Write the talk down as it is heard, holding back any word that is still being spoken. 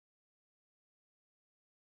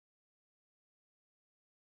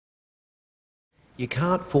You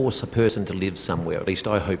can't force a person to live somewhere, at least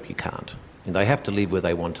I hope you can't. And they have to live where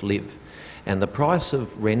they want to live. And the price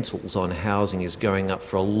of rentals on housing is going up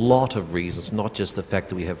for a lot of reasons, not just the fact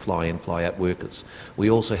that we have fly-in, fly-out workers. We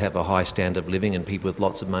also have a high standard of living and people with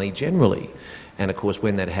lots of money generally. And of course,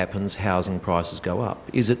 when that happens, housing prices go up.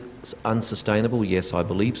 Is it unsustainable? Yes, I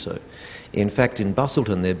believe so. In fact, in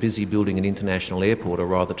Busselton, they're busy building an international airport, or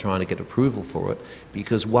rather trying to get approval for it,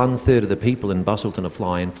 because 1/3 of the people in Busselton are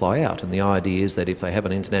fly-in, fly-out. And the idea is that if they have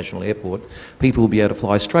an international airport, people will be able to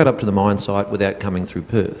fly straight up to the mine site without coming through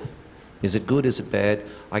Perth. Is it good? Is it bad?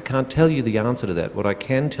 I can't tell you the answer to that. What I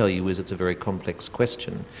can tell you is it's a very complex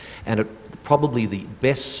question, and probably the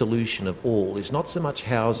best solution of all is not so much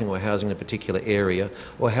housing or housing in a particular area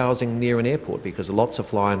or housing near an airport, because lots of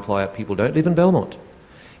fly-in, fly-out people don't live in Belmont.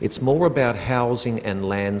 It's more about housing and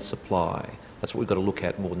land supply. That's what we've got to look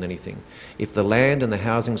at more than anything. If the land and the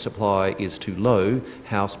housing supply is too low,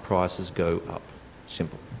 house prices go up.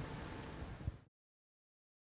 Simple.